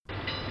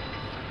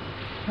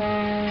Welcome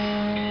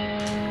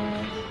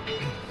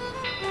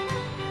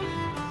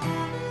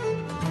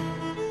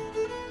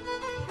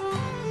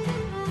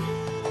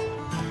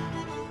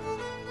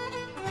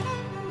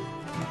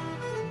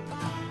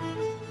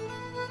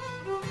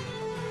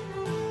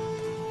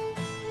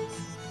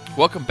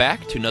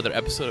back to another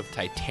episode of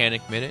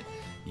Titanic Minute,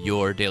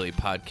 your daily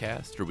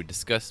podcast where we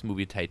discuss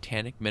movie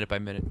Titanic minute by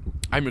minute.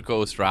 I'm your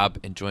co-host Rob,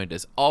 and joined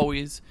as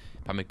always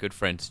by my good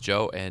friends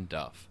Joe and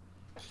Duff.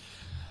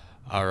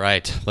 All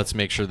right, let's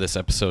make sure this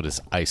episode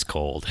is ice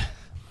cold.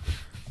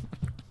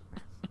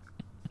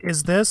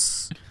 Is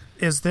this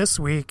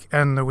week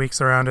and the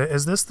weeks around it,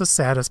 is this the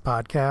saddest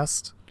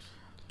podcast?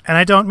 And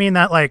I don't mean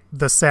that like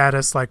the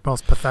saddest, like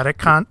most pathetic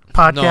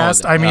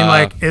podcast. I mean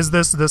like, is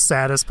this the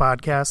saddest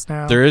podcast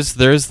now? There is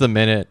the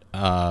minute.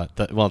 Well,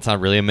 it's not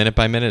really a minute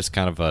by minute. It's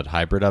kind of a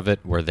hybrid of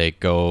it where they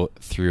go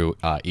through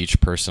each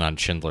person on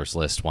Schindler's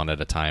List one at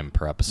a time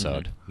per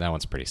episode. Mm-hmm. That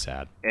one's pretty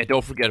sad. And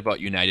don't forget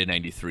about United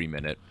 93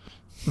 minute.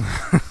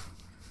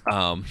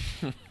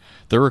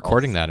 They're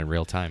recording that in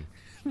real time.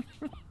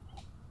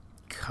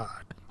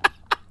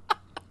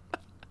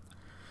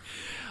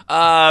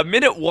 God.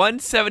 Minute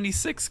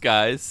 176,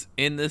 guys.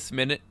 In this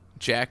minute,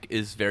 Jack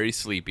is very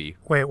sleepy.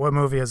 Wait, what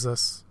movie is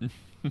this?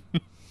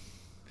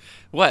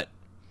 What?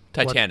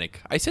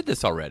 Titanic. What? I said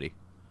this already.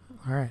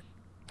 All right.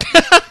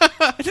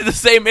 I did the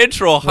same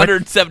intro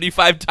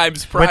 175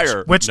 times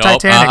prior. Which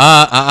Titanic?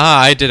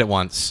 I did it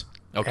once.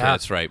 Okay, yeah.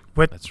 That's right.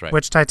 That's right.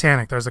 Which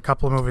Titanic? There's a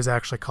couple of movies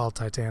actually called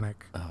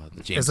Titanic. Oh,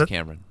 the James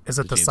Cameron. Is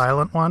it the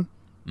silent one?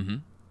 Mm-hmm.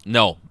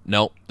 No.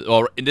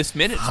 Well, in this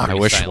minute, I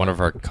wish silent. One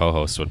of our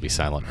co-hosts would be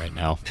silent right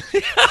now.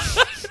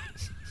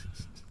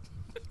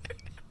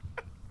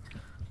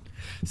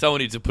 Someone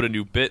needs to put a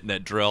new bit in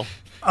that drill.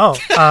 Oh,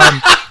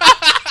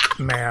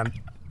 man.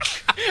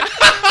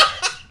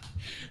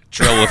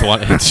 Drill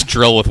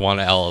with one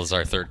L is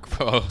our third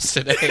co-host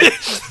today.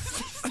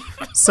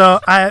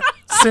 So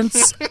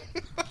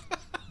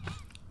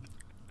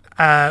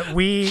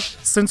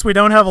since we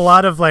don't have a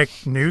lot of like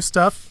new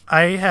stuff,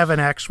 I have an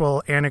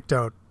actual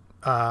anecdote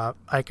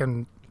I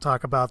can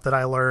talk about that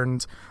I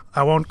learned.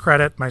 I won't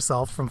credit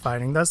myself from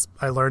finding this.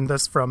 I learned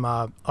this from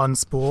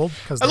Unspooled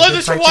because I learned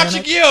this from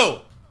watching you.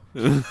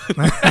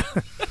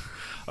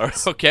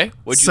 Okay,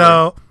 what'd you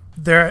so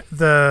learn?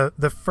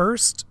 The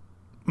first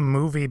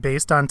movie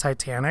based on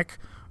Titanic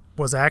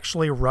was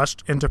actually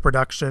rushed into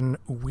production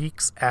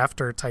weeks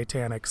after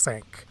Titanic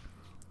sank.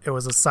 It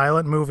was a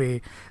silent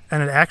movie,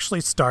 and it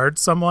actually starred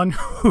someone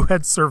who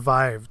had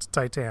survived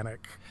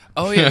Titanic.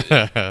 Oh,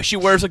 yeah. She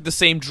wears like the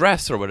same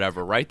dress or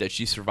whatever, right, that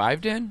she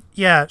survived in?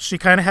 Yeah, she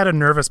kind of had a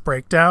nervous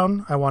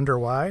breakdown. I wonder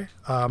why.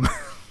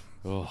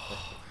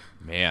 Oh,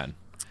 man.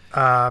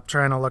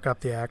 Trying to look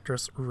up the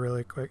actress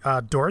really quick.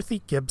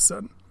 Dorothy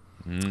Gibson.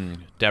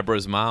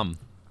 Deborah's mom.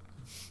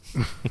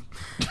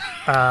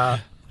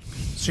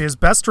 She is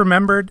best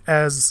remembered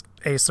as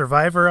a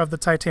survivor of the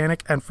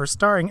Titanic and for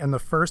starring in the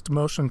first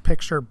motion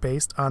picture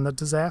based on the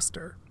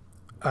disaster.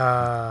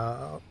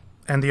 And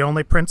the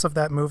only prints of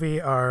that movie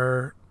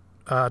are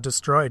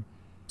destroyed,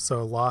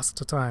 so lost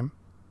to time.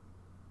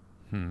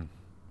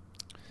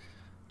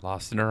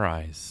 Lost in her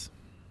eyes.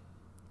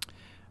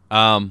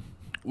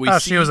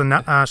 She was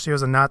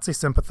a Nazi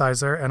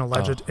sympathizer and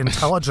alleged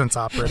intelligence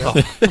operative.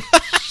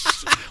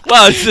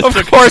 Well,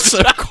 of course.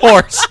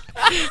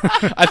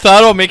 I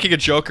thought about making a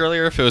joke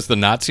earlier if it was the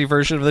Nazi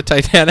version of the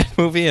Titanic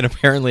movie, and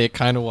apparently it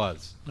kind of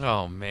was.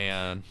 Oh,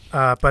 man.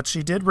 But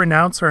she did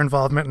renounce her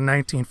involvement in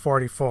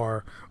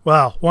 1944.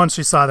 Well, once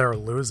she saw they were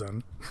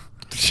losing.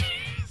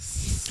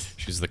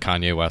 She's the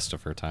Kanye West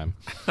of her time.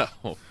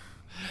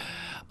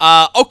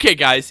 Okay,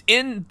 guys.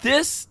 In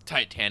this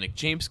Titanic,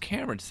 James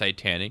Cameron's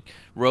Titanic,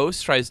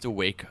 Rose tries to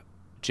wake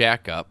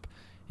Jack up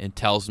and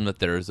tells him that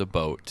there is a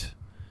boat.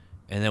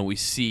 And then we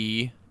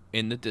see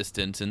in the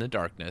distance, in the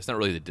darkness, not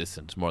really the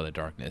distance, more the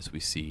darkness, we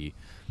see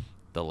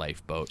the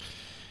lifeboat.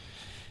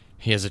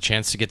 He has a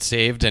chance to get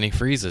saved, and he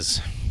freezes.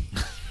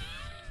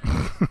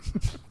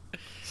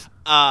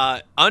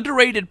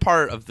 Underrated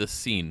part of this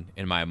scene,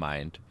 in my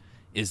mind,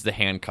 is the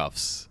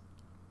handcuffs.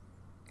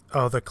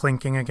 Oh, the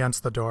clinking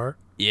against the door?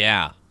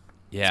 Yeah.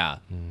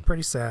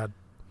 Pretty sad.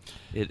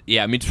 I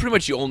mean, it's pretty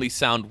much the only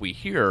sound we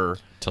hear.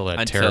 Till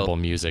that terrible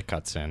music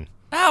cuts in.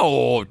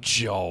 Oh,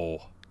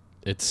 Joe.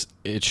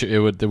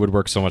 It would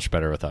work so much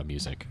better without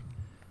music.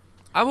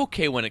 I'm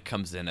okay when it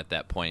comes in at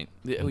that point.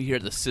 We hear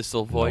the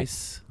Sissel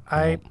voice.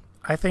 I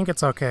think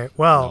it's okay.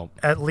 Well,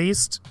 at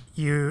least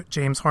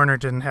James Horner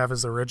didn't have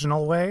his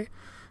original way,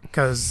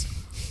 because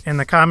in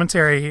the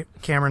commentary,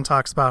 Cameron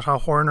talks about how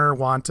Horner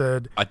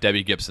wanted a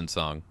Debbie Gibson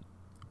song.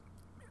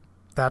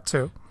 That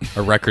too.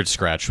 A record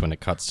scratch when it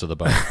cuts to the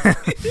boat.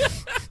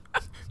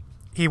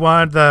 He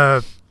wanted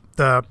the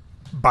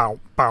bow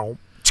bow.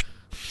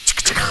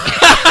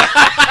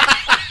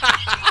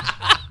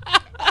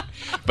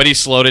 But he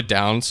slowed it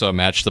down so it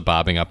matched the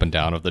bobbing up and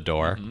down of the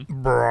door.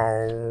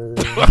 Bro.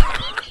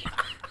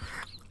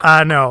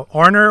 No,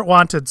 Horner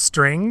wanted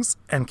strings,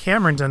 and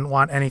Cameron didn't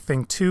want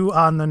anything too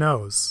on the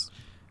nose.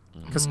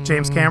 Because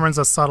James Cameron's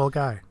a subtle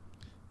guy.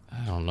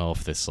 I don't know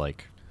if this,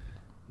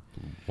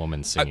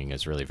 woman singing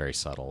is really very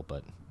subtle,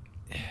 but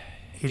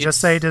He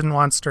just said he didn't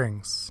want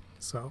strings.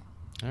 So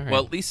all right.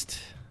 Well, at least,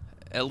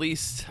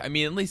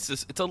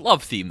 it's a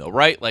love theme, though,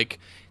 right? Like,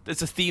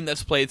 it's a theme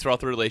that's played throughout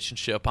the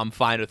relationship. I'm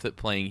fine with it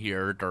playing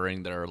here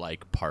during their,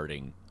 like,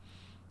 parting.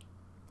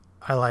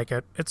 I like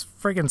it. It's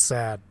friggin'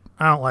 sad.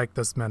 I don't like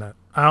this minute.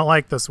 I don't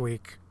like this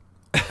week.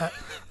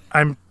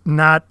 I'm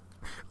not,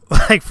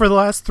 like, for the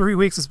last 3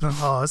 weeks, it's been,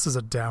 this is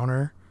a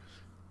downer.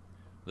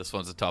 This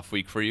one's a tough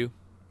week for you.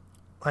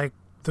 Like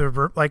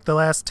the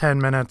last 10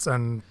 minutes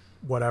and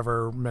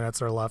whatever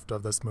minutes are left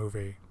of this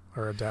movie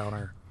are a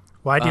downer.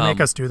 Why'd you make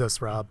us do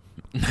this, Rob?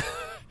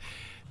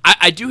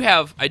 I do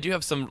have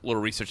some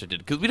little research I did,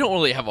 because we don't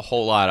really have a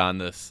whole lot on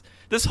this.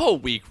 This whole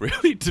week,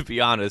 really, to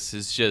be honest,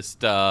 is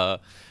just Jack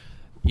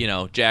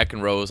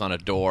and Rose on a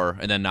door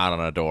and then not on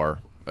a door.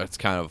 That's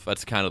kind of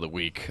the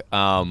week.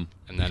 And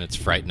then it's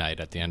Fright Night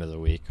at the end of the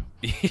week.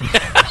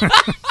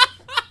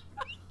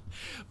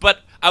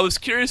 But I was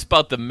curious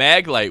about the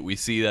mag light we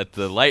see that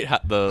the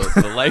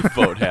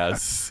lifeboat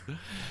has.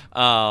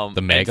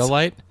 The mega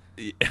light?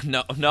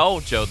 No,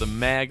 Joe. The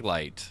mag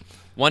light.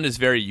 One is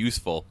very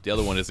useful. The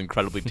other one is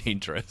incredibly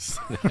dangerous.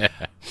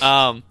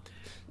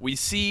 We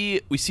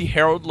see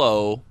Harold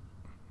Lowe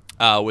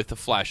with a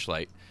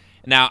flashlight.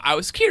 Now, I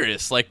was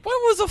curious, like, what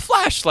was a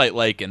flashlight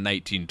like in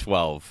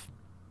 1912?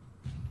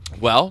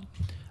 Well,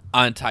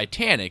 on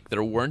Titanic,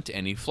 there weren't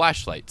any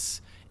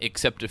flashlights,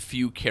 except a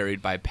few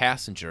carried by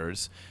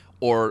passengers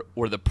or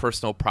the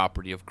personal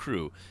property of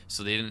crew.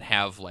 So they didn't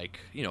have, like,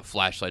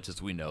 flashlights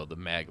as we know, the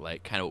mag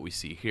light, kind of what we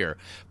see here.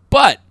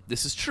 But,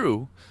 this is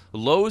true,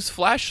 Lowe's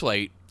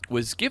flashlight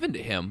was given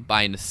to him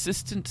by an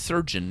assistant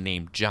surgeon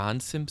named John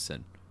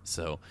Simpson.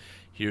 So,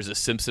 here's a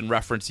Simpson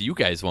reference you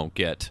guys won't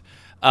get.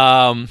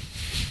 We're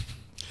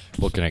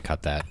going to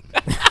cut that.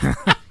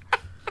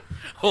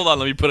 Hold on,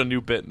 let me put a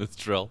new bit in this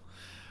drill.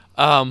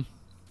 While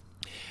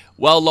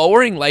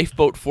lowering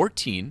Lifeboat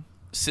 14,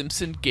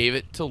 Simpson gave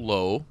it to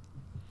Lowe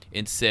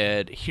and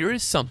said, "Here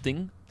is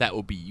something that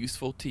will be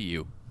useful to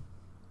you." Isn't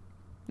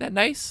that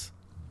nice?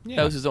 Yeah.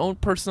 That was his own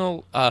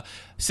personal...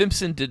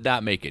 Simpson did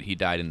not make it. He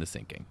died in the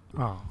sinking.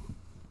 Oh.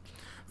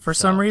 For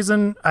some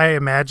reason, I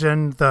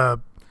imagined the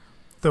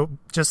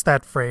just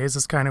that phrase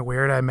is kind of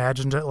weird. I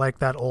imagined it like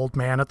that old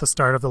man at the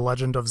start of The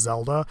Legend of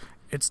Zelda.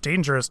 It's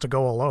dangerous to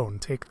go alone.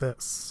 Take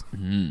this.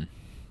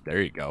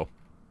 There you go.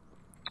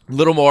 A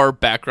little more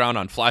background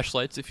on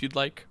flashlights, if you'd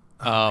like.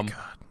 Oh, my God.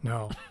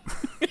 No.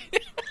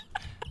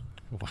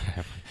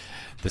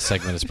 This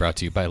segment is brought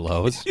to you by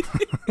Lowe's.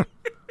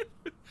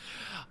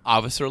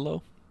 Officer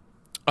Lowe.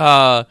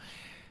 The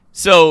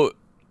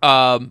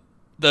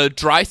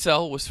dry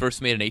cell was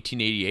first made in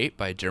 1888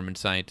 by a German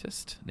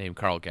scientist named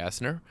Karl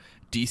Gassner.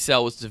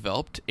 D-cell was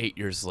developed 8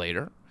 years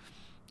later.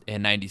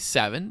 In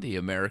 1997, the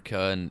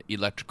American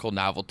Electrical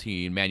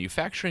Novelty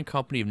Manufacturing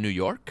Company of New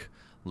York,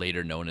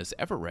 later known as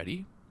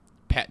Eveready,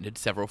 patented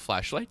several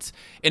flashlights.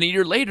 And a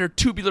year later,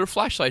 tubular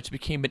flashlights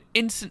became an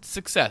instant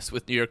success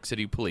with New York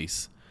City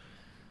police.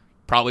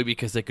 Probably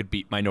because they could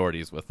beat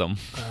minorities with them.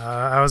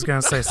 I was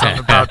gonna say something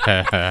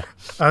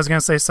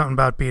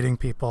about beating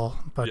people,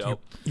 but Yep.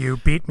 you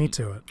beat me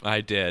to it.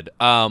 I did.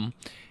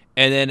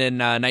 And then in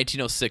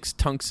 1906,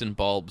 tungsten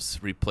bulbs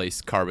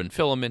replaced carbon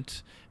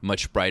filament,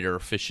 much brighter,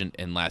 efficient,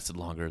 and lasted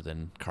longer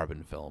than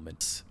carbon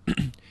filaments.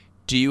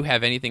 Do you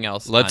have anything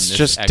else? Let's on this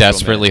just actual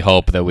desperately minute?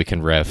 hope that we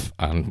can riff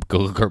on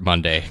Google Group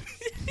Monday.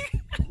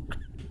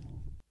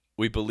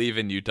 We believe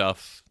in you,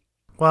 Duff.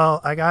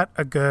 Well, I got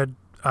a good.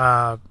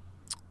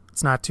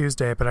 It's not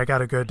Tuesday, but I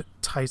got a good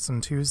Tyson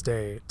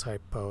Tuesday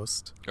type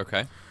post.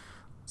 Okay.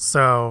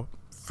 So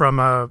from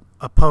a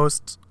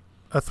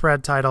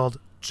thread titled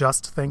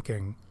 "Just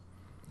Thinking."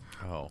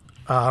 Oh.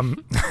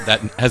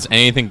 That has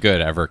anything good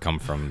ever come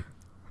from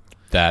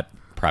that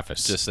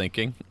preface? Just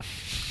thinking.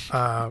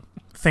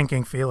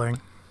 Thinking,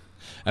 feeling.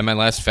 At my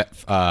last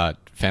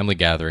family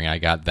gathering, I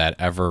got that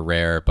ever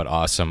rare but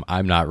awesome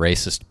 "I'm not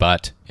racist,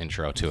 but"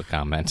 intro to a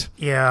comment.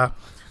 Yeah.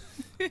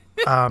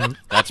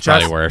 That's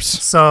probably worse.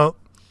 So,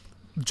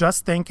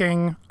 just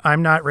thinking,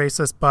 I'm not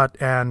racist, but,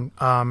 and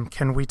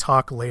can we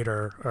talk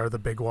later are the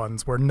big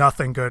ones where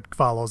nothing good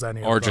follows any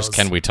of those. Or just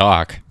can we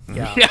talk?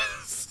 Yeah.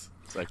 Yes.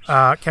 It's like,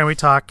 Can we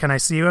talk? Can I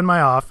see you in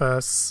my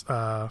office? do you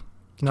have a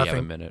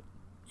Nothing. minute?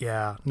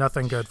 Yeah,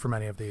 nothing good from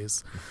any of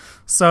these.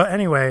 So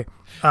anyway,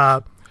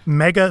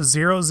 Mega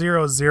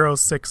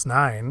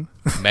 00069,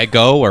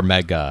 Mego or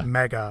Mega?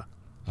 Mega,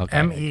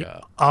 Okay. ME,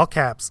 all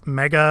caps,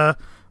 Mega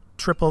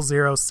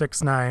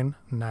 00069,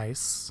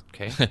 nice.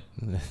 Okay.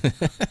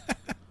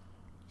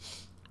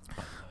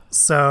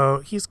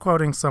 So he's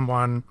quoting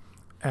someone,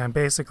 and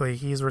basically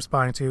he's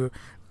responding to,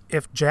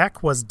 "If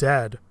Jack was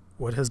dead,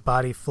 would his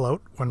body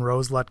float when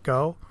Rose let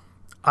go?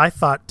 I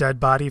thought dead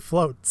body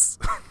floats."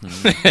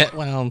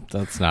 Well,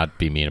 let's not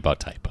be mean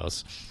about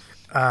typos.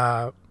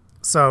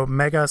 So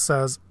Mega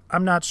says,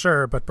 "I'm not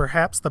sure, but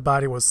perhaps the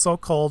body was so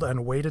cold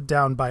and weighted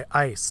down by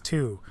ice,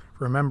 too.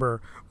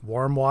 Remember,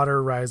 warm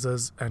water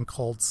rises and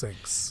cold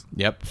sinks."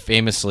 Yep,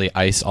 famously,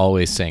 ice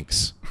always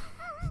sinks.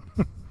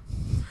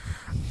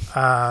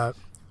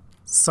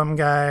 some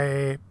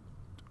guy,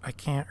 I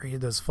can't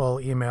read this full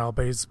email,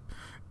 but he's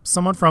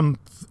someone from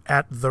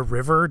at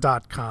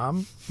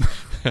theriver.com.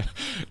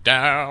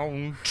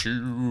 Down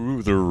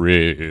to the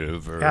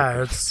river.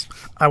 Yeah,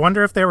 I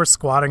wonder if they were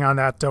squatting on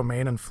that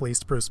domain and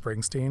fleeced Bruce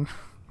Springsteen.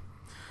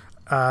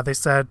 They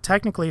said,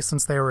 technically,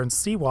 since they were in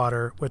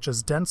seawater, which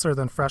is denser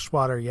than fresh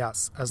water,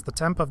 yes. As the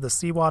temp of the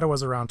seawater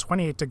was around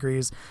 28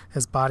 degrees,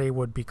 his body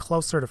would be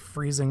closer to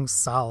freezing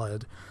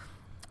solid.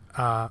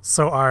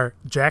 So our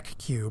Jack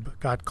Cube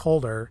got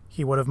colder.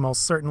 He would have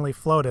most certainly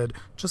floated,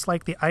 just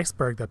like the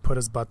iceberg that put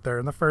his butt there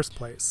in the first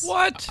place.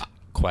 What?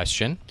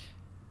 Question.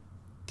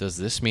 Does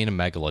this mean a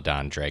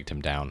megalodon dragged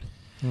him down?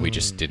 We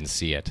just didn't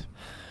see it.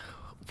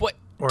 What?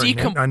 Or a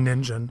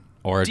ninja.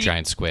 Or a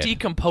giant squid.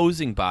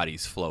 Decomposing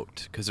bodies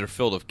float because they're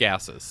filled with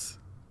gases.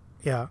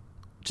 Yeah.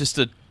 Just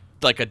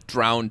like a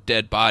drowned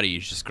dead body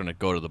is just going to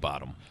go to the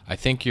bottom. I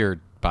think your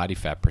body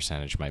fat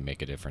percentage might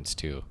make a difference,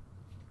 too.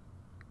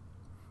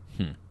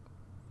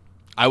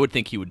 I would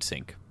think he would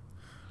sink.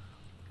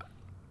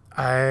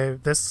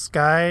 This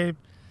guy,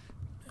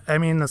 I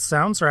mean, this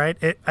sounds right.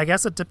 I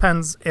guess it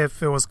depends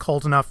if it was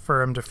cold enough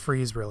for him to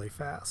freeze really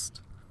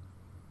fast.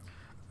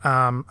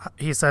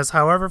 He says,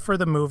 however, for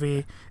the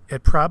movie,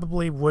 it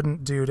probably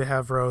wouldn't do to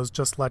have Rose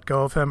just let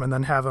go of him and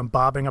then have him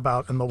bobbing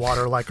about in the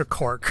water like a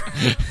cork.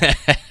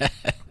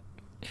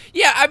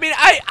 Yeah, I mean,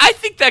 I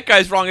think that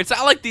guy's wrong. It's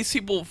not like these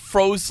people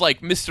froze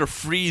like Mr.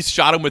 Freeze,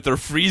 shot him with their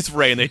freeze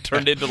ray, and they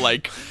turned into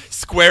like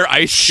square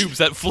ice cubes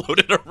that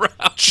floated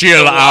around.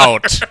 Chill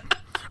out.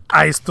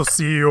 Ice to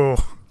see you.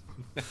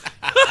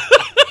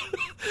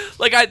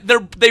 Like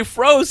they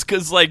froze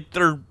because like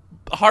their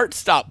heart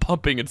stopped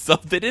pumping and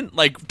stuff. They didn't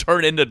like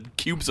turn into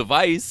cubes of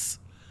ice.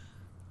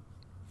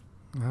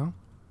 No.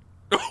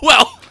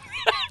 Well,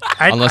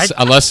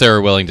 unless they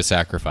were willing to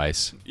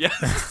sacrifice.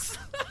 yes.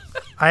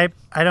 I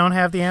don't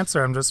have the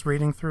answer. I'm just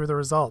reading through the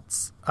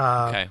results.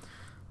 Okay.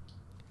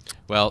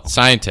 Well,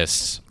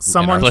 scientists in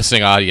Someone- our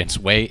listening audience,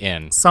 weigh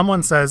in.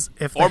 Someone says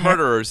if Or the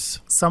murderers.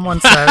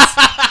 someone says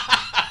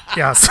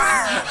yes.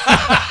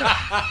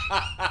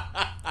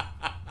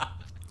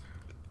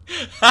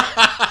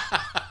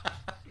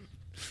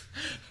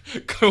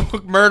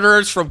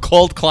 Murderers from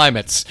cold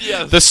climates.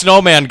 Yes. The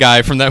snowman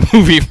guy from that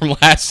movie from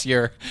last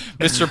year.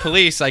 Mr.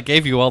 Police, I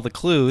gave you all the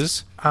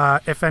clues.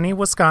 If any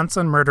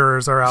Wisconsin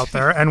murderers are out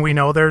there, and we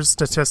know there's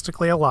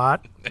statistically a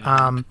lot,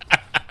 When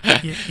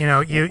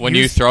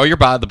you throw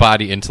the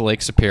body into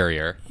Lake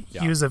Superior,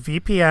 use a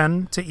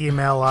VPN to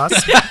email us.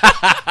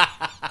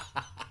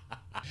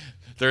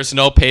 there's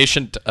no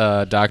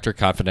patient-doctor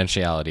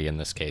confidentiality in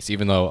this case,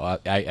 even though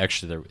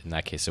in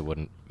that case it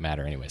wouldn't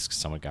matter anyways because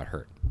someone got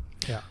hurt.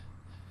 Yeah.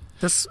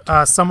 This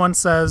someone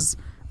says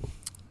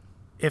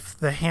if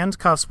the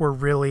handcuffs were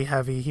really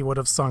heavy, he would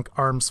have sunk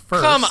arms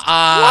first. Come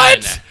on.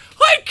 What?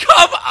 Like,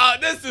 come on.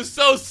 This is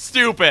so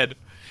stupid.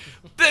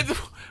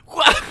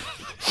 Why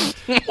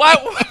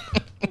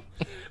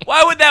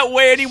would that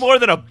weigh any more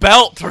than a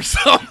belt or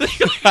something?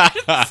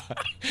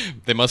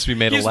 They must be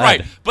made He's of lead.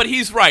 right. But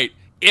he's right.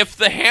 If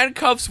the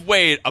handcuffs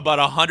weighed about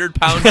 100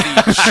 pounds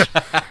each.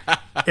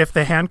 If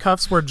the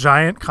handcuffs were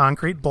giant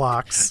concrete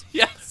blocks.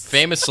 Yes.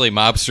 Famously,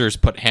 mobsters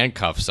put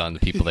handcuffs on the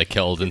people they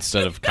killed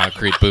instead of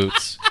concrete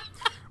boots.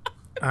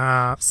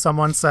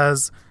 Someone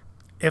says,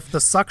 if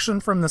the suction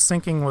from the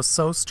sinking was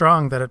so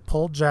strong that it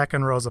pulled Jack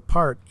and Rose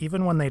apart,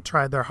 even when they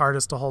tried their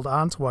hardest to hold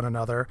on to one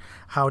another,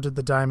 how did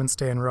the diamond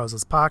stay in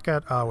Rose's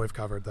pocket? Oh, we've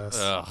covered this.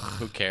 Ugh,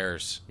 who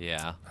cares?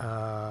 Yeah.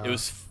 It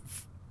was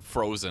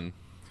frozen.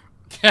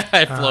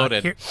 It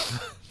floated.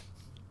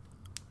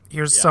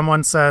 Here's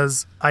someone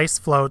says, ice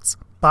floats,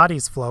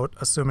 bodies float,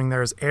 assuming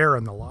there is air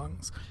in the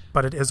lungs.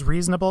 But it is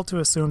reasonable to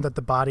assume that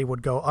the body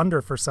would go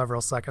under for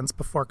several seconds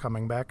before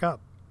coming back up.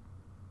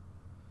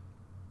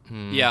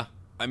 Yeah.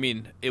 I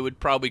mean, it would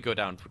probably go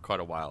down for quite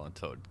a while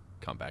until it would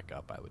come back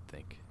up, I would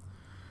think.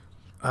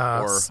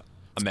 Or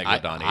a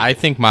megalodon. I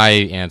think my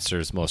answer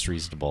is most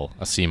reasonable.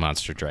 A sea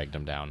monster dragged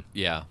him down.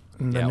 Yeah.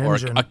 The Yeah, or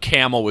ninja. a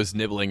camel was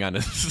nibbling on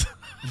his,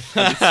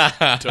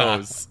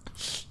 toes.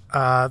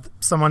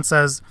 Someone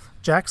says,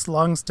 Jack's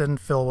lungs didn't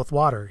fill with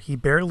water. He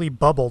barely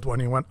bubbled when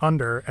he went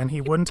under, and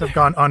he wouldn't have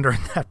gone under in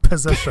that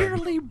position.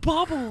 Barely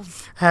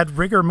bubbles. Had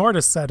rigor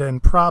mortis set in,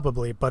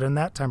 probably, but in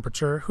that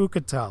temperature, who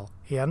could tell?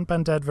 He hadn't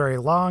been dead very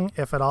long,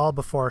 if at all,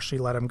 before she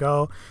let him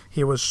go.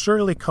 He was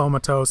surely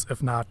comatose,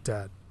 if not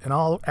dead. In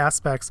all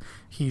aspects,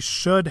 he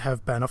should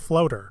have been a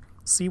floater.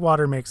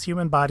 Seawater makes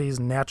human bodies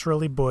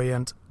naturally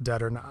buoyant,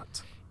 dead or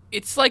not.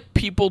 It's like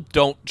people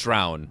don't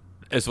drown,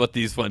 is what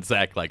these ones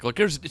act like. Look,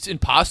 it's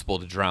impossible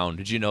to drown.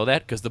 Did you know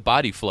that? Because the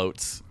body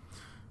floats.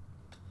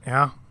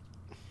 Yeah.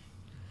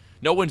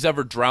 No one's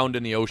ever drowned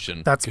in the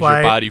ocean. That's 'cause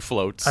why your body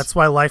floats. That's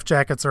why life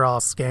jackets are all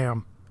a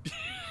scam.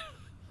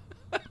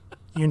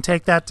 You can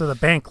take that to the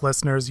bank,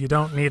 listeners. You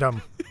don't need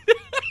them.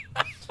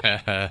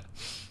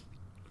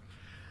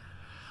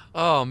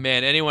 Oh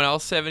man! Anyone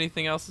else have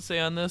anything else to say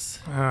on this?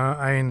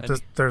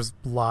 There's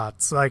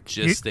lots. Like,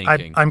 Just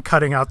thinking. I'm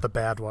cutting out the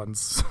bad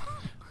ones.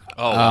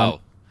 Oh wow!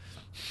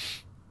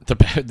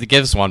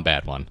 Give us one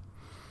bad one.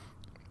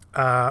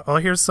 Well,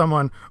 here's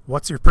someone.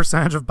 What's your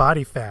percentage of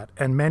body fat?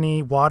 And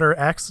many water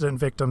accident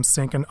victims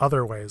sink in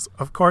other ways.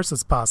 Of course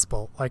it's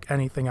possible, like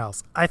anything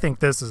else. I think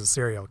this is a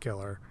serial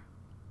killer.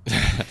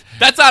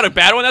 That's not a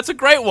bad one. That's a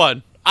great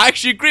one. I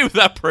actually agree with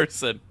that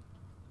person.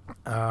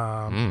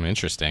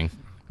 Interesting.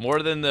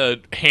 More than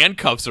the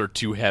handcuffs are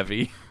too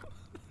heavy.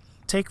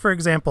 Take, for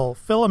example,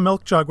 fill a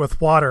milk jug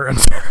with water and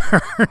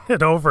turn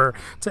it over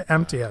to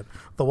empty it.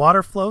 The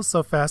water flows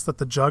so fast that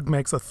the jug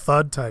makes a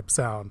thud type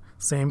sound.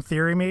 Same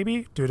theory,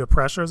 maybe, due to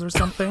pressures or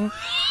something.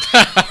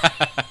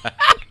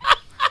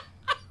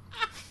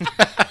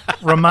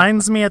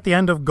 Reminds me at the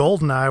end of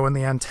Goldeneye when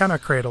the antenna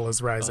cradle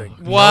is rising.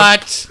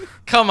 What?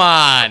 Come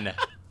on.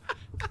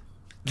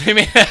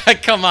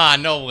 Come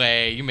on, no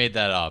way. You made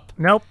that up.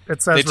 Nope.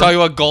 It says They tell you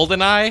about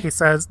GoldenEye? He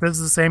says, this is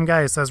the same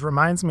guy. He says,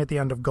 reminds me at the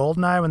end of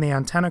Goldeneye when the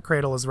antenna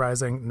cradle is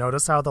rising.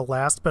 Notice how the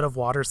last bit of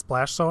water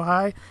splashed so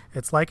high?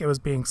 It's like it was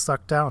being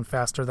sucked down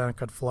faster than it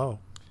could flow.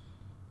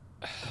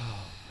 Oh,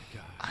 my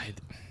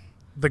God.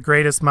 The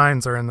greatest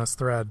minds are in this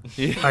thread.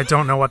 I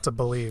don't know what to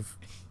believe.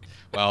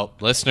 Well,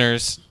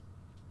 listeners,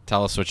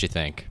 tell us what you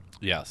think.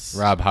 Yes.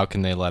 Rob, how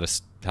can they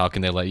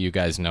let you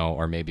guys know,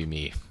 or maybe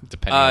me,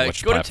 depending on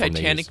which go to platform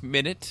they use?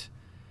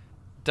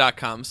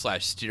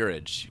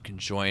 TitanicMinute.com/steerage. You can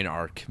join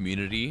our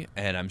community,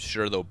 and I'm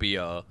sure there'll be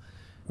a...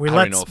 We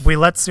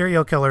let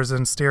serial killers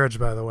in steerage,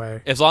 by the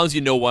way. As long as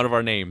you know one of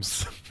our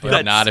names.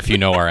 But not if you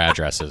know our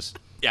addresses.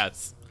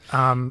 Yes.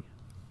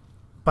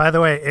 By the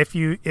way, if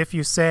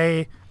you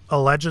say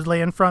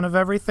allegedly in front of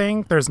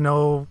everything, there's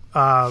no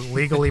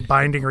legally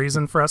binding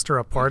reason for us to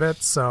report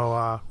it,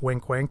 so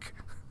wink wink.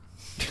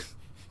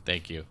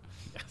 Thank you.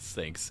 Yes,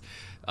 thanks.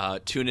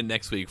 Tune in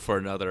next week for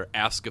another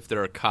Ask If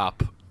They're a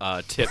Cop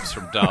tips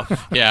from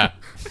Duff. Yeah.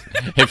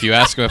 If you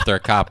ask them if they're a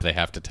cop, they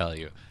have to tell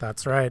you.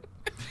 That's right.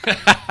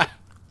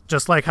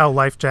 Just like how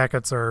life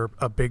jackets are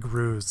a big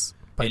ruse.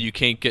 And you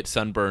can't get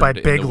sunburned By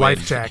in big the life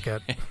wind.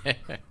 jacket.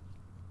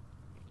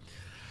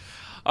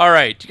 All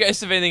right. Do you guys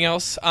have anything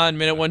else on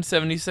minute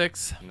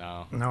 176?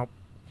 No. Nope.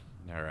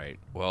 All right.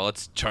 Well,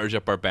 let's charge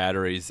up our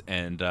batteries,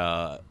 and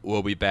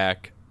we'll be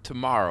back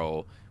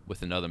tomorrow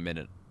with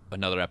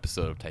another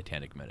episode of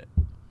Titanic Minute.